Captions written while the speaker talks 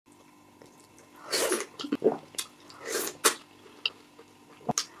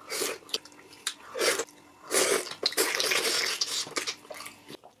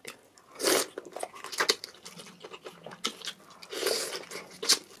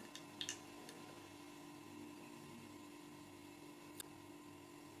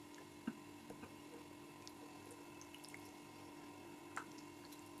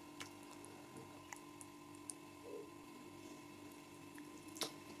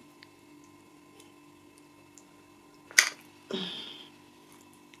Hello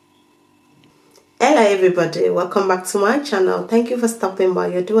everybody, welcome back to my channel. Thank you for stopping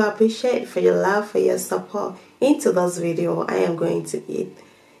by. I do appreciate for your love, for your support. In today's video, I am going to eat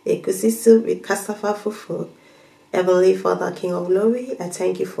egusi soup with cassava fufu. Heavenly Father, King of Glory, I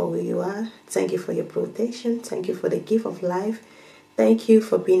thank you for who you are. Thank you for your protection. Thank you for the gift of life. Thank you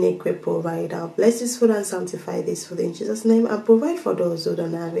for being a great provider. Bless this food and sanctify this food in Jesus' name, and provide for those who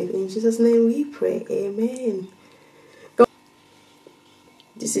don't have it. In Jesus' name we pray. Amen.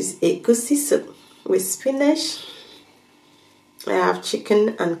 This is egusi soup with spinach. I have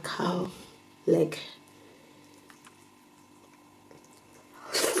chicken and cow leg.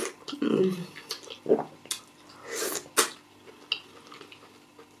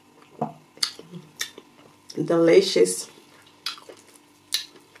 Delicious.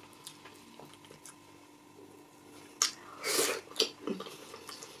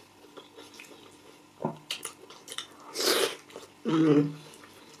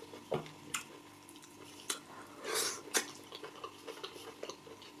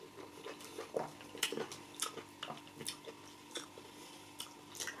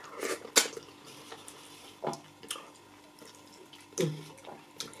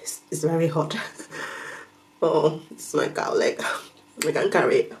 It's very hot. Oh, it's my cow leg. I can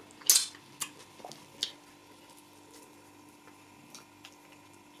carry it.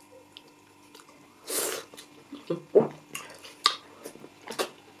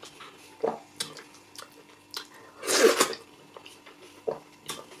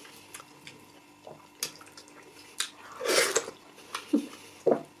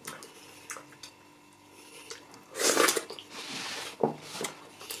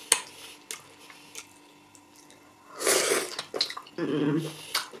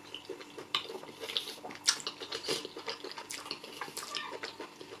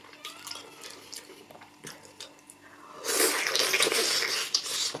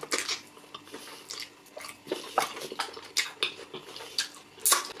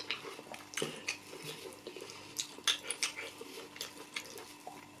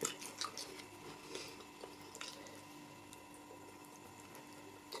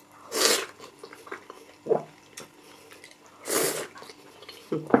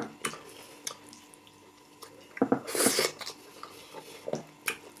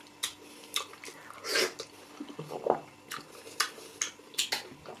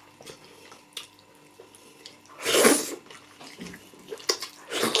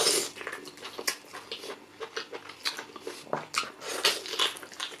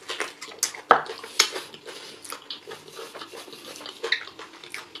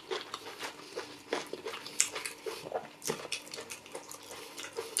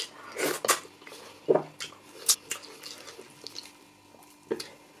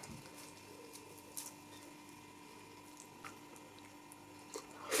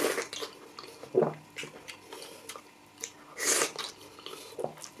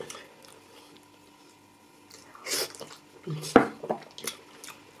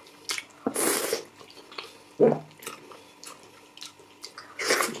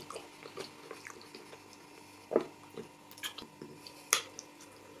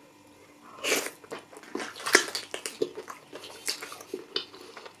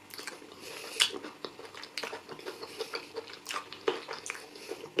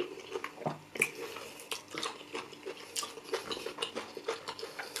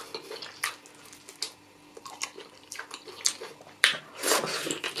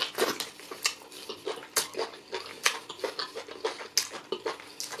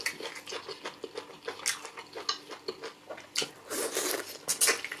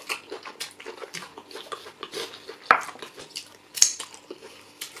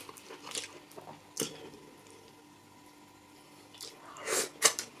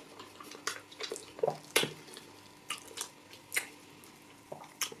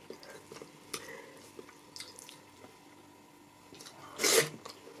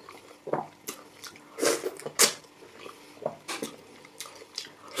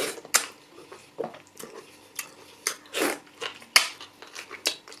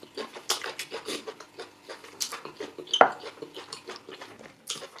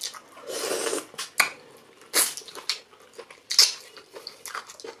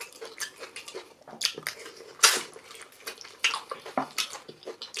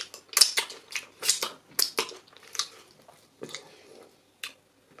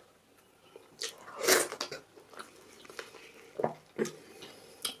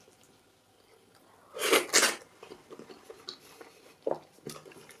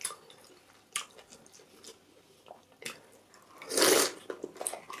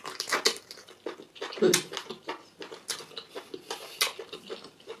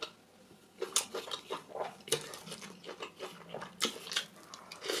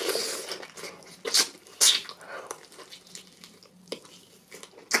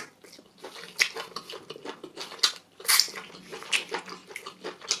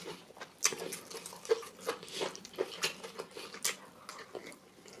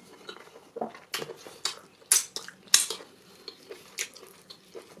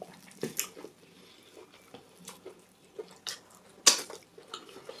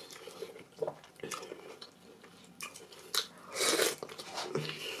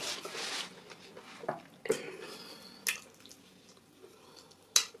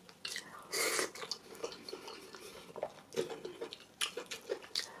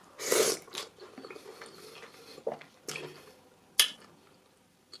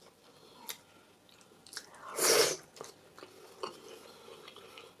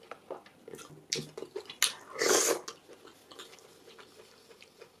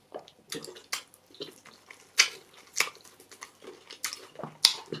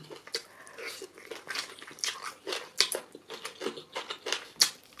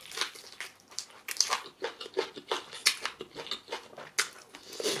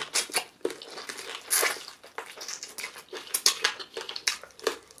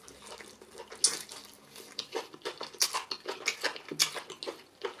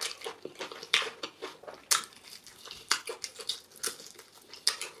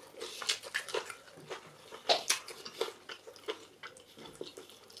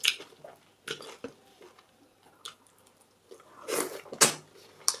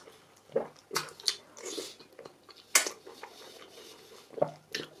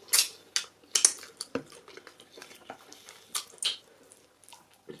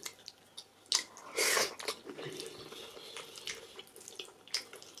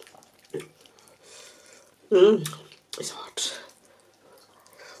 It's hot.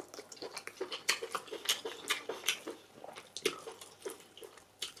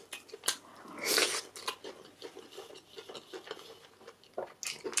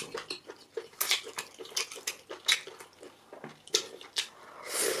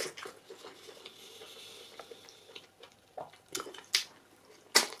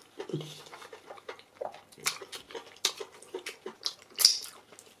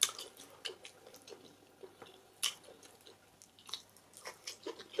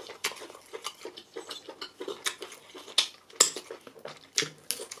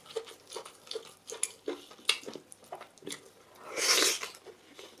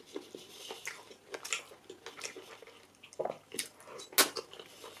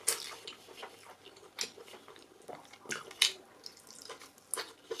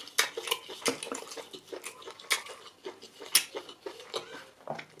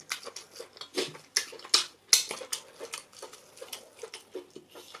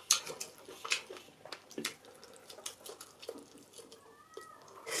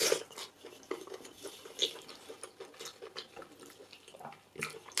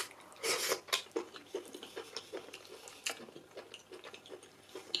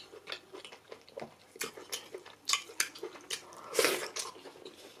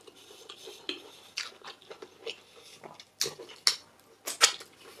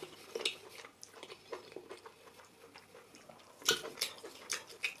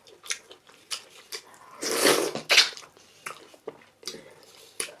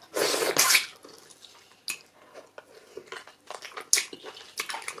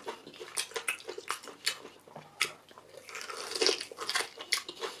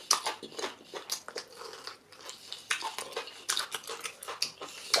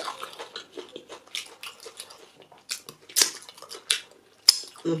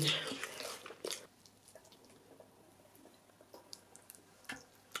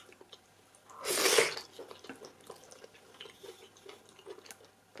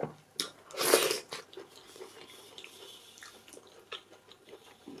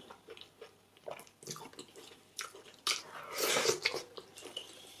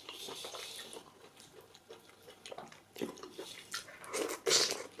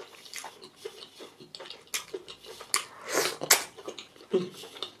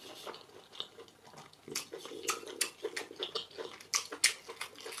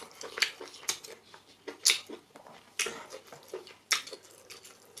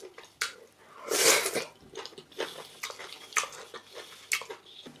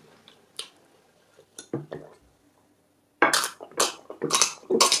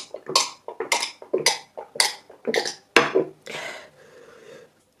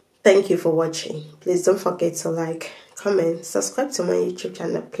 Thank you for watching. Please don't forget to like, comment, subscribe to my YouTube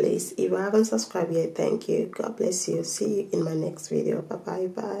channel, please. If you haven't subscribed yet, thank you. God bless you. See you in my next video. Bye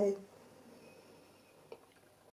bye.